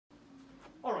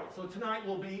So tonight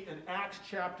we'll be in Acts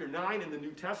chapter 9 in the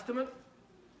New Testament.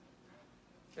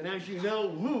 And as you know,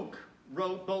 Luke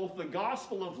wrote both the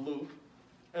Gospel of Luke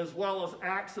as well as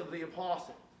Acts of the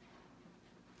Apostle.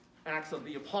 Acts of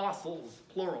the Apostles,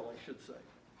 plural, I should say.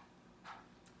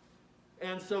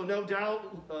 And so no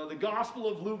doubt the Gospel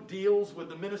of Luke deals with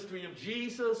the ministry of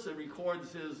Jesus. It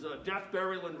records his death,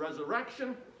 burial, and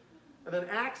resurrection. And then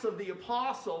Acts of the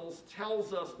Apostles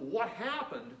tells us what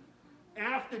happened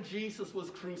after Jesus was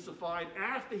crucified,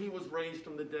 after he was raised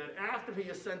from the dead, after he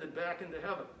ascended back into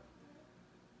heaven.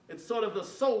 It's sort of the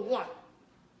so what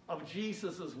of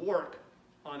Jesus' work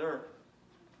on earth.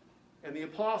 And the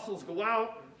apostles go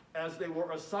out as they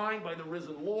were assigned by the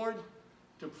risen Lord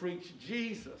to preach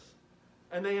Jesus.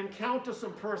 And they encounter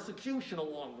some persecution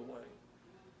along the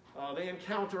way. They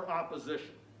encounter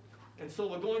opposition. And so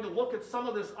we're going to look at some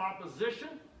of this opposition.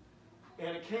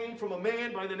 And it came from a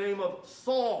man by the name of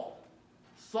Saul.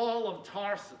 Saul of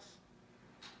Tarsus.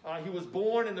 He was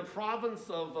born in the province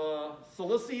of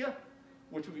Cilicia,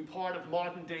 which would be part of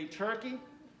modern-day Turkey.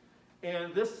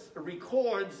 And this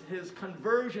records his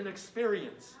conversion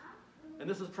experience. And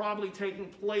this is probably taking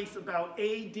place about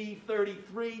AD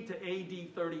 33 to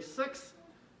AD 36.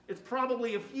 It's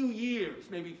probably a few years,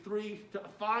 maybe 3 to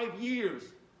 5 years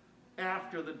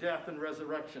after the death and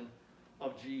resurrection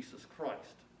of Jesus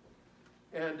Christ.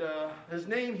 And his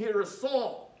name here is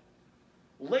Saul.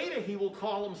 Later he will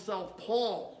call himself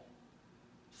Paul.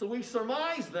 So we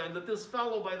surmise then that this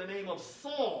fellow by the name of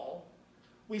Saul,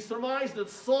 we surmise that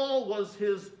Saul was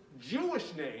his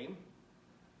Jewish name.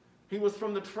 He was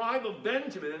from the tribe of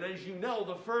Benjamin, and as you know,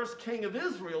 the first king of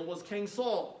Israel was King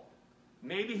Saul.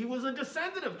 Maybe he was a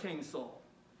descendant of King Saul.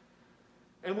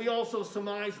 And we also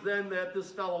surmise then that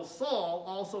this fellow Saul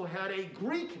also had a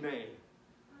Greek name,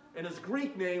 and his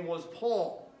Greek name was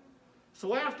Paul.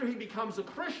 So after he becomes a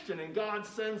Christian and God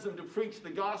sends him to preach the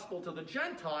gospel to the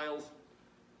Gentiles,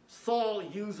 Saul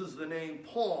uses the name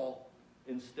Paul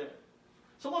instead.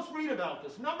 So let's read about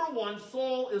this. Number one,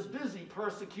 Saul is busy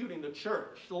persecuting the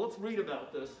church. So let's read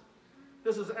about this.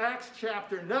 This is Acts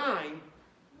chapter 9,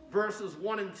 verses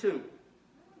 1 and 2.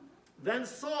 Then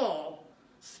Saul,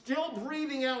 still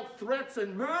breathing out threats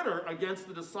and murder against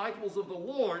the disciples of the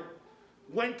Lord,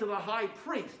 went to the high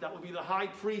priest. That would be the high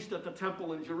priest at the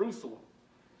temple in Jerusalem.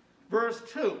 Verse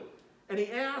 2, and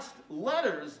he asked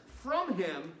letters from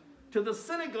him to the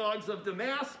synagogues of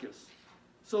Damascus,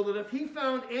 so that if he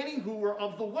found any who were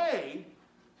of the way,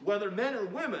 whether men or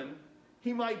women,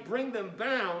 he might bring them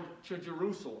bound to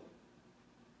Jerusalem.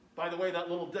 By the way, that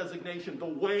little designation, the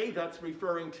way, that's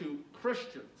referring to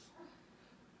Christians.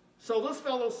 So this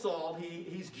fellow Saul,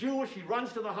 he's Jewish, he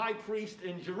runs to the high priest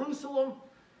in Jerusalem.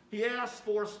 He asks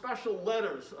for special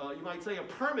letters, you might say a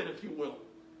permit, if you will.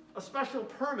 A special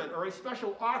permit or a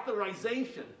special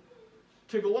authorization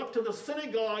to go up to the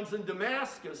synagogues in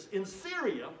Damascus in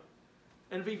Syria.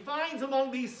 And if he finds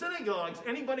among these synagogues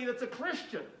anybody that's a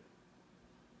Christian,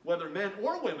 whether men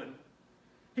or women,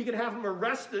 he can have them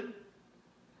arrested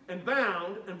and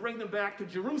bound and bring them back to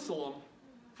Jerusalem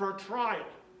for a trial.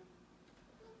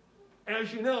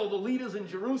 As you know, the leaders in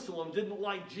Jerusalem didn't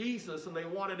like Jesus and they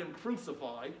wanted him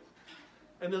crucified.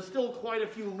 And there's still quite a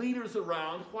few leaders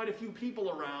around, quite a few people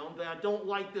around that don't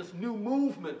like this new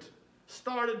movement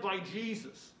started by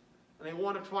Jesus. And they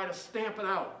want to try to stamp it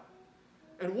out.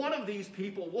 And one of these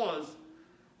people was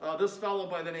this fellow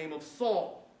by the name of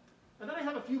Saul. And then I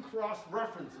have a few cross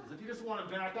references. If you just want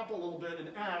to back up a little bit in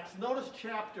Acts, notice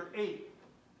chapter 8.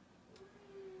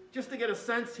 Just to get a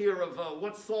sense here of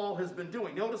what Saul has been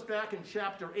doing. Notice back in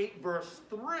chapter 8, verse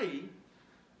 3,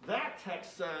 that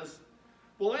text says,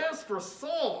 well, as for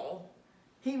Saul,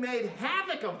 he made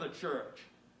havoc of the church,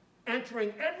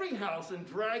 entering every house and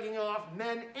dragging off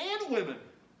men and women,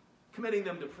 committing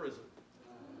them to prison.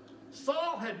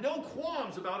 Saul had no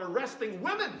qualms about arresting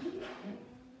women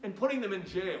and putting them in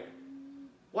jail.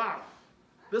 Wow,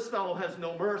 this fellow has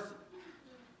no mercy.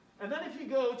 And then if you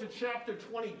go to chapter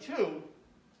 22,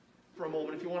 for a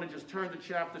moment, if you want to just turn to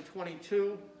chapter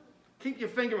 22, keep your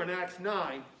finger in Acts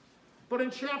 9. But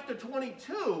in chapter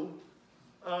 22,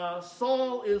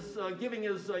 Saul is giving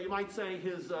his, you might say,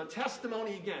 his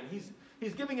testimony again.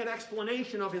 He's giving an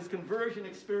explanation of his conversion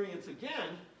experience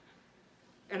again.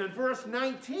 And in verse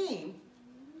 19,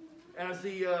 as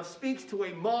he speaks to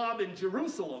a mob in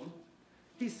Jerusalem,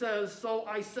 he says, so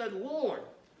I said, Lord,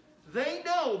 they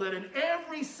know that in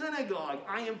every synagogue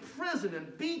I imprison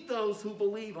and beat those who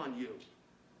believe on you.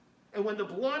 And when the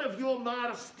blood of your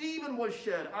martyr Stephen was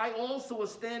shed, I also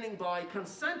was standing by,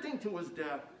 consenting to his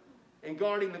death and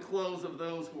guarding the clothes of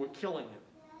those who were killing him.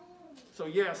 So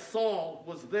yes, Saul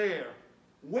was there,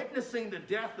 witnessing the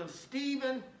death of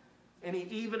Stephen And he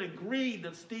even agreed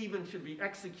that Stephen should be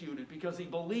executed because he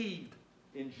believed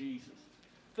in Jesus.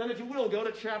 Then, if you will, go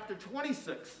to chapter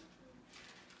 26.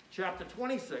 Chapter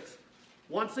 26.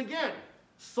 Once again,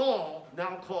 Saul,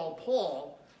 now called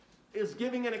Paul, is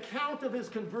giving an account of his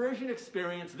conversion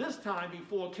experience, this time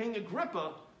before King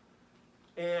Agrippa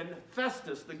and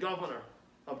Festus, the governor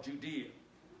of Judea.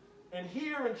 And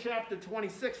here in chapter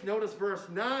 26, notice verse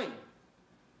 9.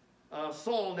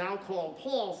 Saul, now called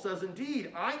Paul, says,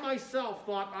 "Indeed, I myself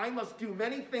thought I must do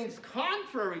many things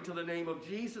contrary to the name of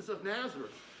Jesus of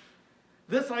Nazareth.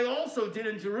 This I also did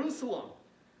in Jerusalem.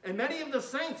 And many of the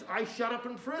saints I shut up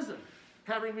in prison,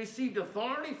 having received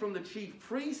authority from the chief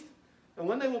priest. And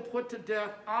when they were put to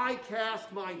death, I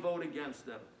cast my vote against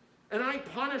them. And I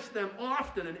punished them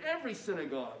often in every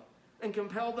synagogue, and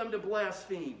compelled them to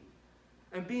blaspheme.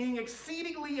 And being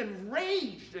exceedingly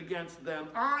enraged against them,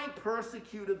 I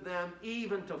persecuted them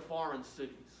even to foreign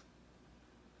cities."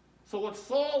 So what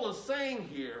Saul is saying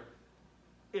here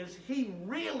is he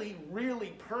really,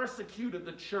 really persecuted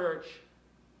the church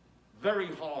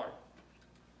very hard.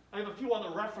 I have a few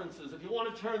other references. If you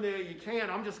want to turn there, you can.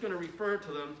 I'm just going to refer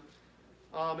to them.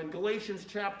 In Galatians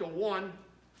chapter 1,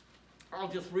 I'll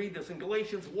just read this. In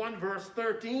Galatians 1, verse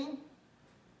 13,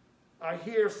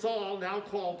 here Saul, now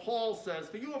called Paul, says,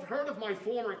 "For you have heard of my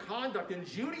former conduct in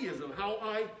Judaism, how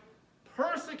I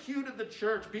persecuted the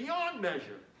church beyond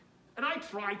measure, and I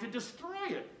tried to destroy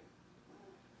it."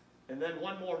 And then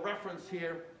one more reference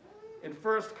here. In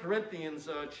 1 Corinthians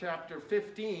chapter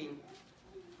 15,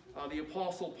 the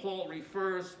Apostle Paul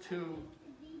refers to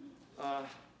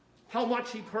how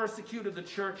much he persecuted the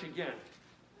church again.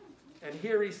 And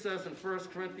here he says in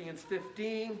 1 Corinthians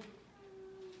 15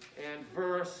 and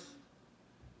verse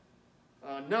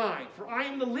 9, "For I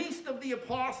am the least of the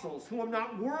apostles, who am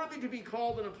not worthy to be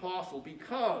called an apostle,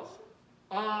 because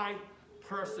I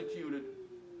persecuted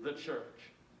the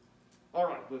church." All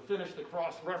right, we've finished the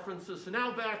cross-references. So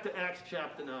now back to Acts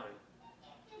chapter 9.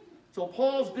 So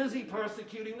Paul's busy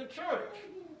persecuting the church.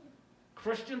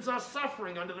 Christians are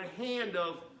suffering under the hand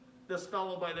of this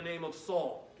fellow by the name of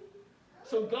Saul.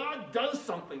 So God does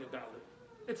something about it.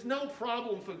 It's no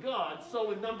problem for God.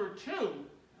 So in number 2,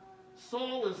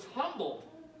 Saul is humbled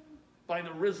by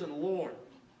the risen Lord.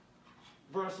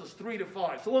 Verses 3 to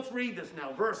 5. So let's read this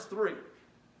now. Verse 3.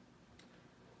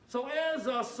 "So as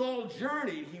Saul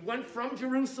journeyed, he went from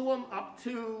Jerusalem up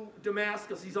to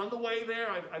Damascus." He's on the way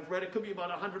there. I've read it could be about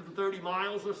 130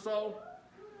 miles or so.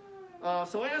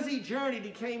 "So as he journeyed,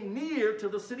 he came near to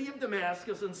the city of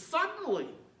Damascus, and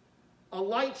suddenly a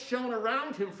light shone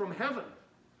around him from heaven.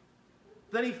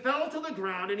 Then he fell to the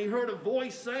ground, and he heard a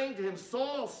voice saying to him,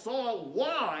 'Saul, Saul,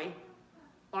 why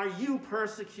are you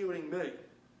persecuting me?'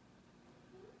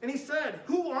 And he said,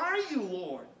 'Who are you,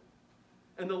 Lord?'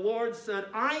 And the Lord said,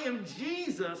 'I am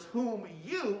Jesus, whom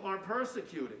you are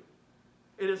persecuting.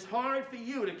 It is hard for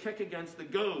you to kick against the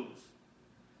goads.'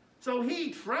 So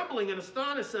he, trembling and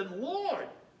astonished, said, 'Lord,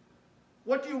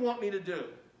 what do you want me to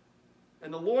do?'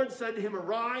 And the Lord said to him,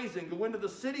 'Arise and go into the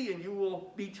city, and you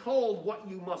will be told what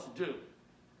you must do.'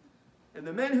 And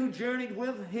the men who journeyed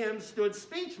with him stood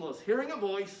speechless, hearing a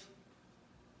voice,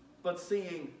 but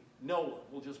seeing no one."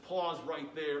 We'll just pause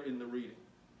right there in the reading.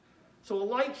 So a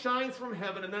light shines from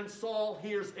heaven, and then Saul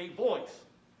hears a voice.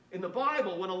 In the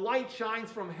Bible, when a light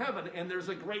shines from heaven and there's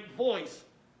a great voice,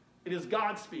 it is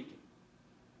God speaking.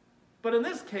 But in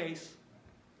this case,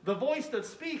 the voice that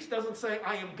speaks doesn't say,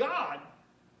 "I am God."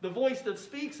 The voice that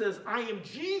speaks says, "I am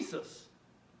Jesus."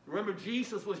 Remember,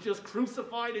 Jesus was just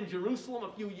crucified in Jerusalem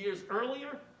a few years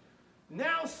earlier.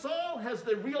 Now Saul has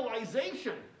the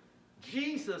realization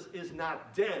Jesus is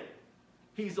not dead.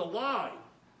 He's alive.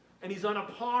 And he's on a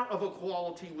par of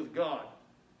equality with God.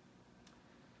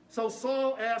 So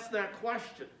Saul asked that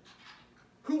question,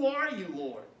 "Who are you,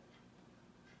 Lord?"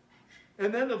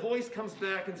 And then the voice comes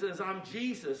back and says, "I'm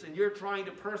Jesus, and you're trying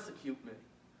to persecute me."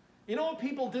 You know what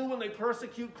people do when they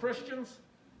persecute Christians?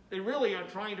 They really are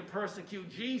trying to persecute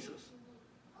Jesus.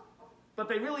 But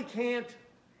they really can't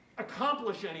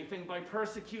accomplish anything by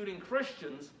persecuting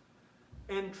Christians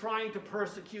and trying to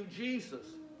persecute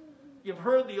Jesus. You've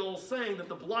heard the old saying that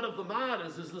the blood of the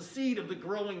martyrs is the seed of the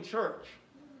growing church.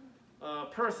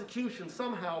 Persecution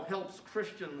somehow helps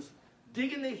Christians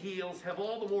dig in their heels, have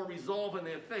all the more resolve in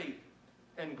their faith,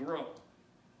 and grow.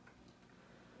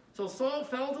 So Saul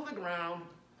fell to the ground,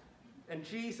 and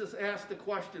Jesus asked the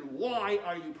question, "Why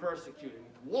are you persecuting me?"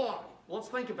 Why? Let's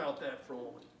think about that for a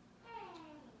moment.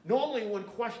 Normally when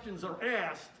questions are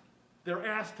asked, they're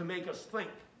asked to make us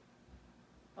think.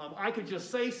 I could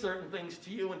just say certain things to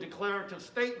you in declarative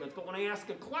statements, but when I ask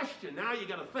a question, now you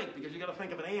got to think, because you got to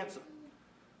think of an answer.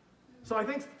 So I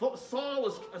think Saul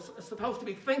is supposed to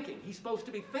be thinking. He's supposed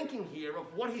to be thinking here of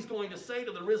what he's going to say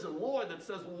to the risen Lord that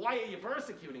says, why are you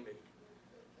persecuting me?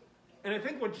 And I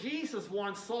think what Jesus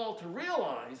wants Saul to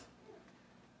realize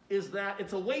is that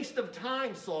it's a waste of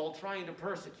time, Saul, trying to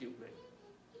persecute me.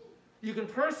 You can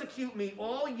persecute me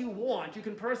all you want. You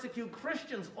can persecute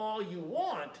Christians all you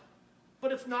want,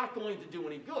 but it's not going to do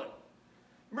any good.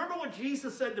 Remember what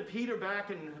Jesus said to Peter back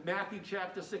in Matthew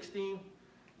chapter 16?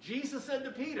 Jesus said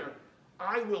to Peter,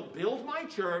 I will build my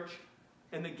church,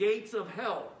 and the gates of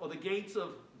hell, or the gates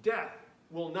of death,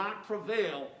 will not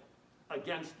prevail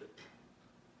against it.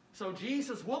 So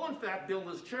Jesus will in fact build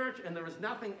his church, and there is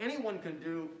nothing anyone can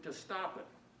do to stop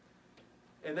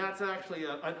it. And that's actually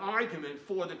an argument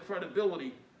for the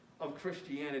credibility of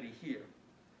Christianity here.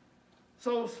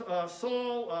 So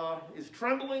Saul is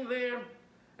trembling there,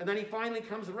 and then he finally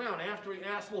comes around after he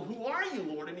asks, well, who are you,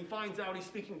 Lord? And he finds out he's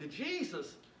speaking to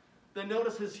Jesus. Then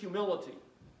notice his humility.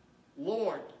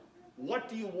 Lord, what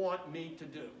do you want me to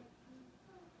do?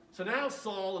 So now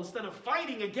Saul, instead of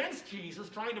fighting against Jesus,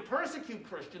 trying to persecute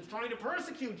Christians, trying to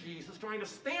persecute Jesus, trying to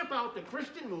stamp out the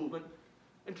Christian movement,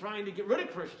 and trying to get rid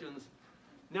of Christians,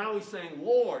 now he's saying,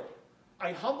 Lord,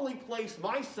 I humbly place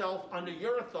myself under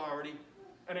your authority,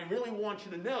 and I really want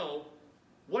you to know,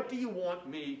 what do you want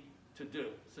me to do?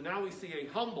 So now we see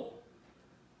a humble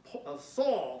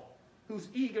Saul who's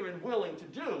eager and willing to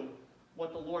do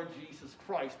what the Lord Jesus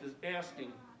Christ is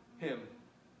asking him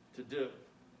to do.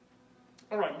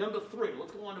 All right, number 3.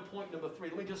 Let's go on to point number 3.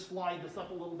 Let me just slide this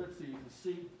up a little bit so you can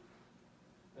see.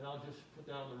 And I'll just put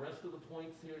down the rest of the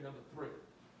points here. Number 3.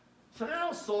 So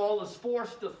now Saul is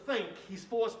forced to think. He's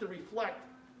forced to reflect.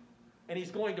 And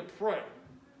he's going to pray.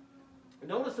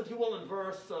 Notice, if you will, in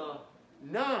verse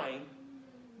 9.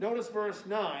 Notice verse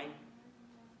 9.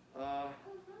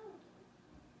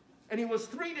 And he was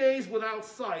 3 days without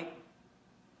sight,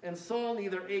 and Saul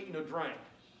neither ate nor drank.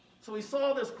 So he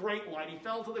saw this great light. He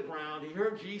fell to the ground. He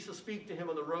heard Jesus speak to him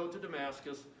on the road to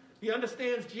Damascus. He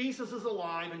understands Jesus is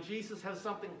alive, and Jesus has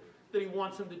something that he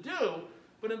wants him to do.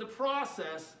 But in the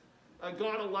process,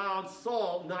 God allowed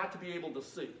Saul not to be able to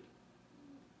see.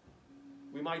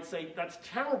 We might say, that's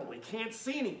terrible. He can't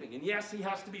see anything. And yes, he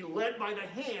has to be led by the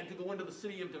hand to go into the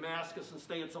city of Damascus and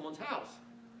stay at someone's house.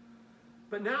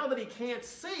 But now that he can't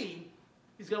see,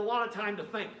 he's got a lot of time to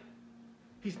think.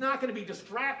 He's not going to be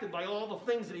distracted by all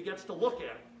the things that he gets to look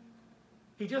at.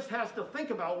 He just has to think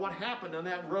about what happened on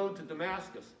that road to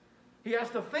Damascus. He has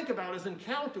to think about his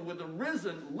encounter with the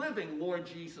risen, living Lord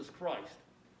Jesus Christ.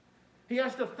 He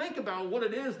has to think about what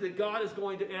it is that God is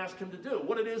going to ask him to do,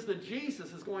 what it is that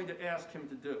Jesus is going to ask him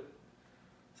to do.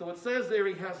 So it says there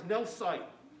he has no sight.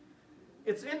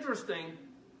 It's interesting,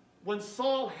 when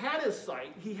Saul had his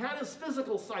sight, he had his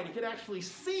physical sight, he could actually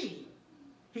see,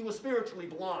 he was spiritually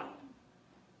blind.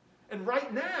 And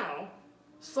right now,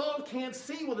 Saul can't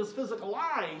see with his physical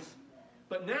eyes,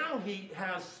 but now he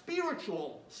has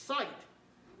spiritual sight.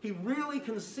 He really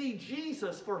can see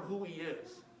Jesus for who he is.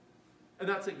 And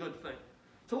that's a good thing.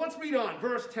 So let's read on,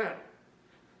 verse 10.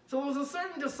 So there was a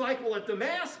certain disciple at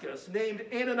Damascus named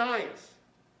Ananias.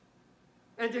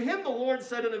 And to him the Lord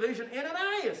said in a vision,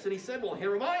 Ananias. And he said, well,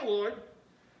 here am I, Lord.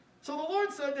 So the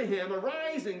Lord said to him,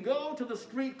 arise and go to the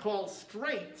street called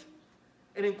Straight,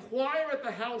 and inquire at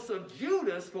the house of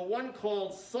Judas for one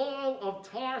called Saul of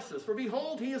Tarsus. For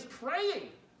behold, he is praying.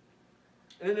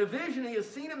 And in a vision he has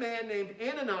seen a man named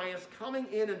Ananias coming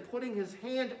in and putting his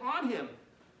hand on him,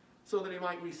 so that he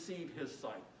might receive his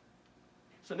sight.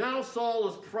 So now Saul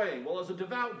is praying. Well, as a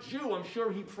devout Jew, I'm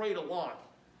sure he prayed a lot.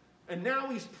 And now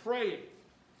he's praying.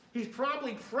 He's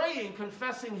probably praying,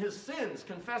 confessing his sins,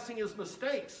 confessing his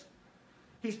mistakes.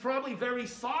 He's probably very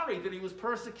sorry that he was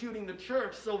persecuting the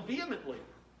church so vehemently.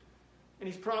 And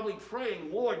he's probably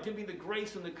praying, Lord, give me the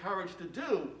grace and the courage to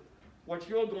do what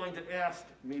you're going to ask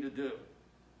me to do.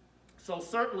 So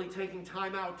certainly taking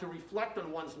time out to reflect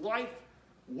on one's life,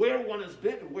 where one has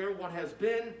been, where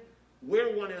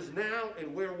one is now,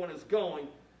 and where one is going,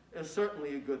 is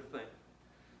certainly a good thing.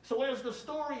 So as the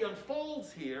story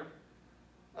unfolds here,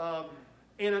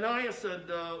 Ananias said,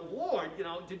 Lord,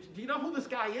 do you know who this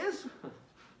guy is?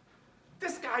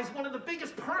 This guy's one of the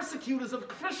biggest persecutors of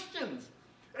Christians.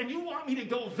 And you want me to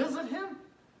go visit him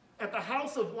at the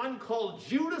house of one called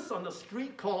Judas on the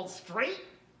street called Straight?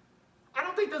 I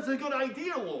don't think that's a good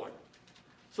idea, Lord.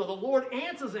 So the Lord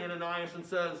answers Ananias and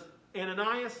says,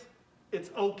 Ananias, it's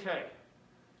okay,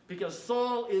 because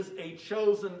Saul is a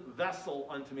chosen vessel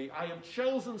unto me. I have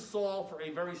chosen Saul for a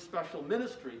very special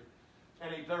ministry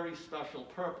and a very special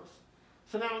purpose.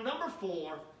 So now, number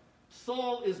 4,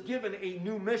 Saul is given a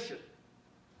new mission.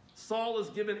 Saul is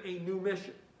given a new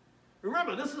mission.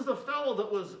 Remember, this is a fellow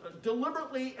that was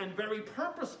deliberately and very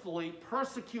purposefully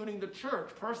persecuting the church,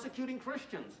 persecuting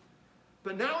Christians.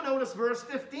 But now notice verse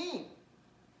 15.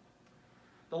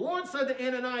 The Lord said to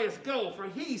Ananias, "Go, for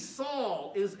he,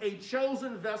 Saul, is a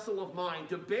chosen vessel of mine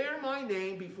to bear my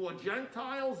name before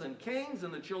Gentiles and kings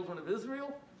and the children of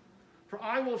Israel. For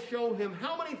I will show him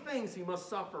how many things he must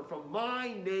suffer for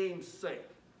my name's sake."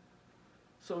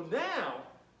 So now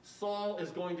Saul is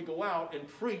going to go out and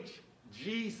preach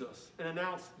Jesus and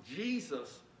announce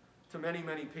Jesus to many,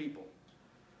 many people.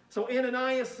 So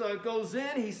Ananias goes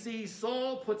in, he sees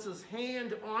Saul, puts his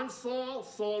hand on Saul.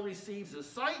 Saul receives his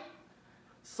sight.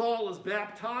 Saul is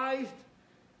baptized,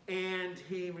 and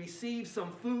he receives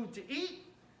some food to eat,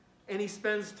 and he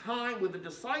spends time with the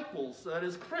disciples, that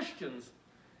is Christians,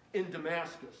 in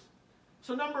Damascus.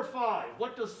 So number 5,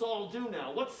 what does Saul do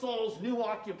now? What's Saul's new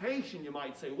occupation, you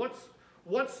might say?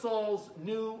 What's Saul's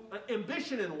new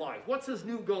ambition in life? What's his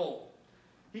new goal?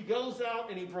 He goes out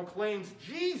and he proclaims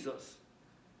Jesus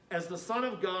as the Son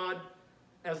of God,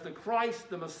 as the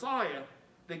Christ, the Messiah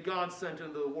that God sent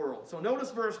into the world. So notice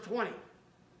verse 20.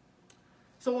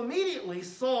 So immediately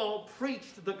Saul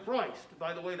preached the Christ.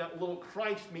 By the way, that little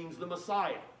Christ means the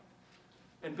Messiah.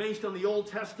 And based on the Old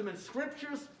Testament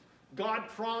scriptures, God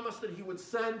promised that he would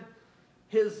send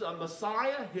his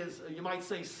Messiah, his, you might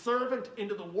say, servant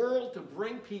into the world to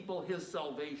bring people his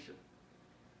salvation.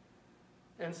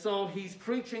 And so he's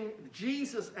preaching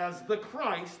Jesus as the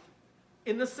Christ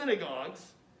in the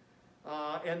synagogues,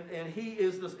 and that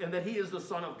he is the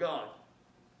Son of God.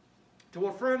 To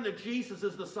affirm that Jesus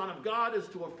is the Son of God is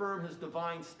to affirm his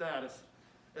divine status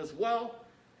as well.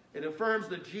 It affirms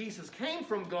that Jesus came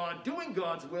from God, doing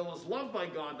God's will, is loved by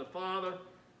God the Father,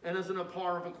 and is in a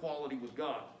par of equality with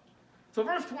God. So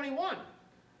verse 21,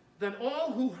 then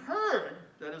all who heard,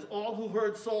 that is, all who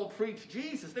heard Saul preach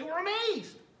Jesus, they were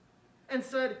amazed and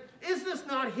said, "Is this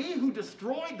not he who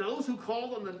destroyed those who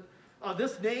called on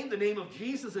this name, the name of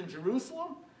Jesus, in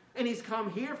Jerusalem? And he's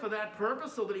come here for that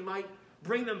purpose, so that he might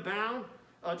bring them bound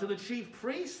to the chief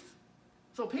priests?"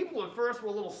 So people at first were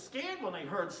a little scared when they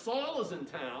heard Saul is in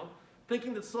town,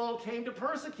 thinking that Saul came to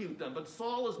persecute them. But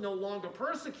Saul is no longer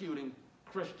persecuting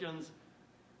Christians.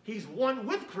 He's one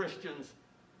with Christians,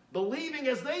 believing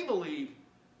as they believe,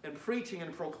 and preaching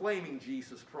and proclaiming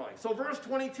Jesus Christ. So verse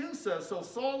 22 says, "So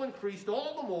Saul increased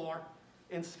all the more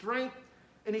in strength,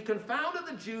 and he confounded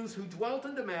the Jews who dwelt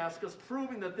in Damascus,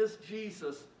 proving that this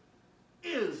Jesus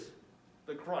is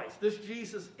the Christ." This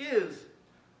Jesus is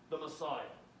the Messiah.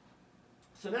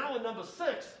 So now in number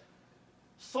 6,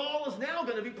 Saul is now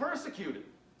going to be persecuted.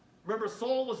 Remember,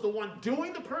 Saul was the one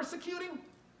doing the persecuting.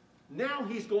 Now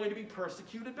he's going to be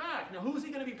persecuted back. Now who's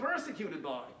he going to be persecuted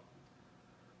by?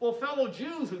 Well, fellow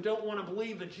Jews who don't want to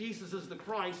believe that Jesus is the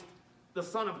Christ, the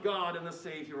Son of God, and the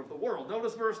Savior of the world.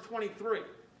 Notice verse 23.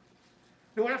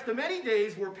 Now after many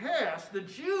days were passed, the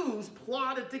Jews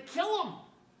plotted to kill him.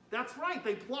 That's right,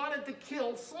 they plotted to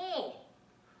kill Saul.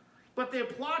 But their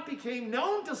plot became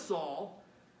known to Saul,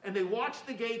 and they watched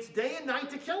the gates day and night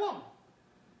to kill him.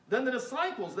 Then the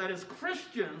disciples, that is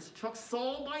Christians, took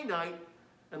Saul by night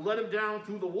and let him down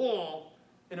through the wall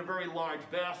in a very large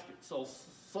basket. So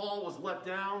Saul was let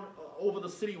down over the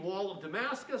city wall of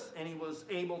Damascus, and he was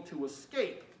able to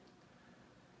escape.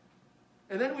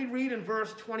 And then we read in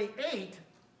verse 28,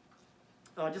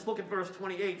 just look at verse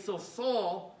 28. So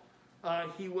Saul,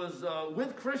 he was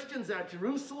with Christians at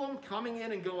Jerusalem, coming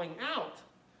in and going out.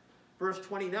 Verse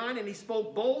 29, and he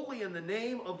spoke boldly in the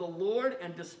name of the Lord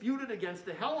and disputed against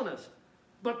the Hellenists.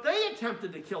 But they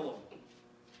attempted to kill him.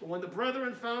 But when the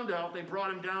brethren found out, they brought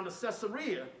him down to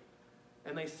Caesarea,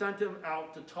 and they sent him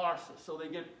out to Tarsus. So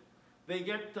they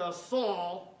get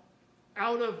Saul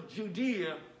out of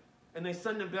Judea, and they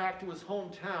send him back to his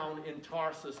hometown in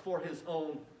Tarsus for his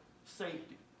own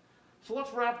safety. So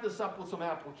let's wrap this up with some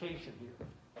application here.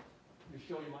 Let me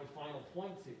show you my final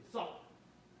points here. So,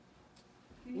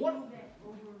 Can you move that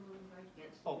over right there?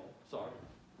 oh, sorry.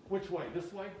 Which way?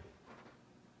 This way?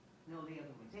 No, the other way.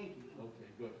 Thank you. Okay,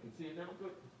 good. You can see it now?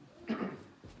 Good.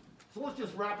 So let's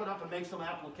just wrap it up and make some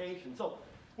application. So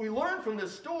we learn from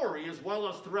this story, as well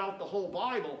as throughout the whole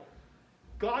Bible,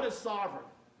 God is sovereign.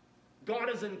 God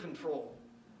is in control.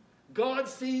 God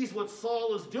sees what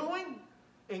Saul is doing,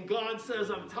 and God says,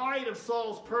 I'm tired of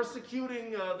Saul's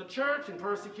persecuting the church and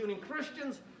persecuting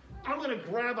Christians. I'm going to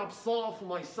grab up Saul for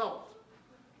myself.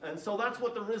 And so that's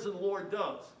what the risen Lord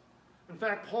does. In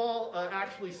fact, Paul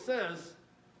actually says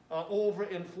over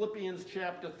in Philippians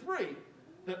chapter 3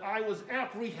 that I was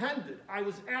apprehended. I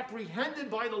was apprehended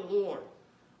by the Lord.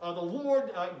 The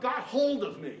Lord got hold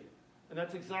of me. And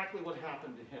that's exactly what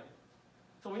happened to him.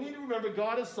 So we need to remember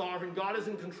God is sovereign, God is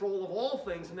in control of all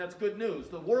things, and that's good news.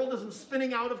 The world isn't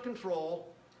spinning out of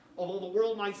control. Although the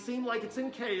world might seem like it's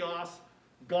in chaos,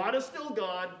 God is still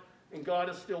God, and God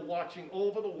is still watching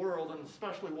over the world, and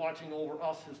especially watching over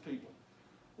us, his people.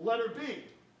 Letter B.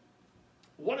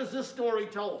 What does this story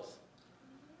tell us?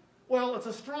 Well, it's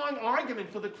a strong argument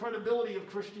for the credibility of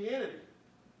Christianity.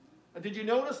 And did you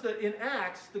notice that in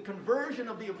Acts, the conversion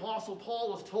of the Apostle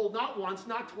Paul is told not once,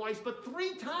 not twice, but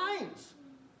 3 times.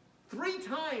 3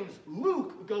 times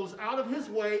Luke goes out of his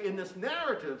way in this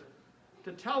narrative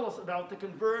to tell us about the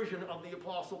conversion of the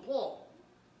Apostle Paul.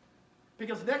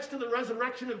 Because next to the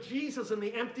resurrection of Jesus and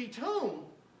the empty tomb,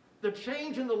 the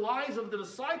change in the lives of the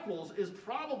disciples is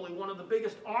probably one of the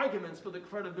biggest arguments for the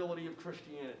credibility of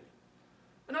Christianity.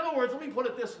 In other words, let me put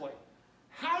it this way.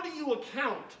 How do you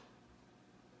account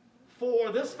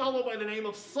for this fellow by the name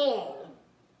of Saul,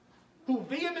 who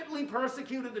vehemently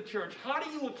persecuted the church? How do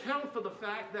you account for the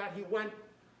fact that he went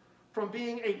from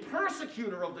being a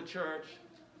persecutor of the church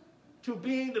to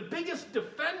being the biggest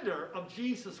defender of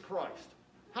Jesus Christ?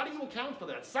 How do you account for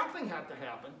that? Something had to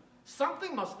happen.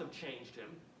 Something must have changed him.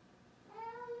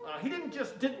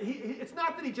 It's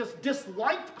not that he just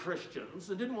disliked Christians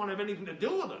and didn't want to have anything to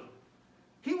do with them.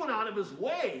 He went out of his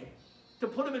way to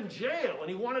put him in jail, and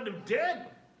he wanted him dead.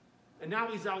 And now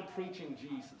he's out preaching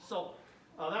Jesus. So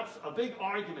that's a big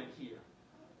argument here.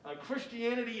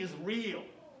 Christianity is real.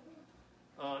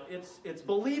 It's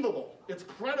believable. It's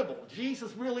credible.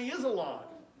 Jesus really is alive.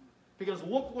 Because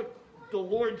look what the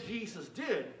Lord Jesus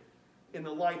did in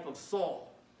the life of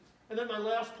Saul. And then my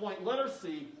last point, letter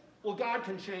C, well, God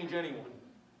can change anyone.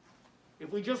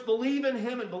 If we just believe in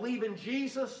him and believe in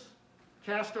Jesus,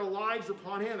 cast our lives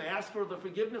upon him, ask for the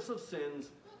forgiveness of sins,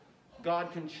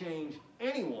 God can change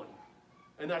anyone.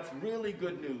 And that's really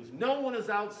good news. No one is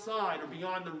outside or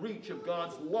beyond the reach of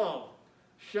God's love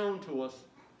shown to us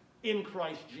in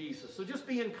Christ Jesus. So just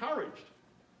be encouraged.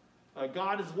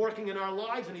 God is working in our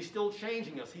lives, and he's still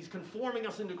changing us. He's conforming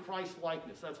us into Christ's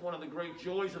likeness. That's one of the great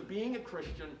joys of being a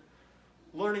Christian,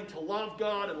 learning to love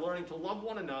God and learning to love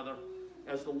one another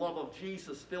as the love of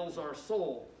Jesus fills our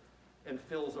soul and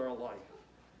fills our life.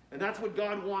 And that's what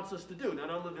God wants us to do, not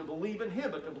only to believe in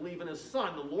him, but to believe in his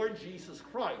Son, the Lord Jesus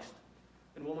Christ.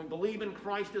 And when we believe in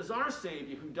Christ as our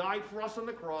Savior, who died for us on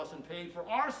the cross and paid for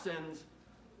our sins,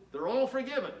 they're all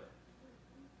forgiven.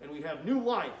 And we have new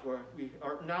life where we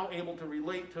are now able to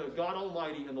relate to God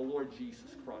Almighty and the Lord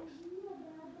Jesus Christ.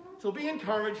 So be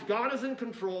encouraged. God is in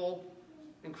control,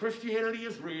 and Christianity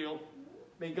is real.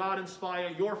 May God inspire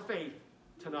your faith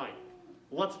tonight.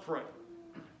 Let's pray.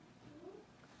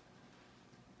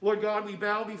 Lord God, we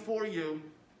bow before you,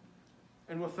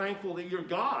 and we're thankful that you're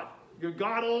God. You're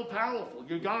God all-powerful.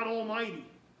 You're God Almighty.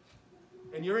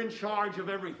 And you're in charge of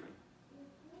everything.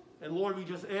 And Lord, we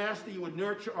just ask that you would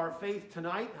nurture our faith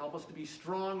tonight. Help us to be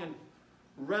strong and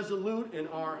resolute in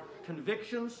our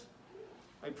convictions.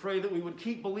 I pray that we would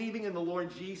keep believing in the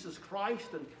Lord Jesus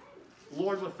Christ. And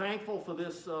Lord, we're thankful for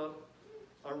this a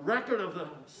record of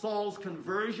Saul's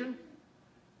conversion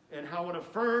and how it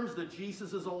affirms that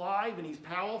Jesus is alive and he's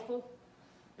powerful.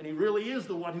 And he really is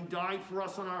the one who died for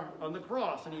us on the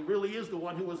cross. And he really is the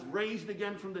one who was raised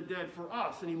again from the dead for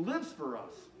us. And he lives for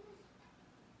us.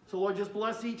 So Lord, just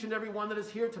bless each and every one that is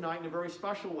here tonight in a very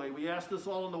special way. We ask this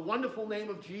all in the wonderful name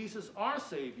of Jesus, our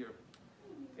Savior.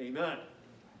 Amen.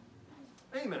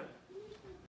 Amen.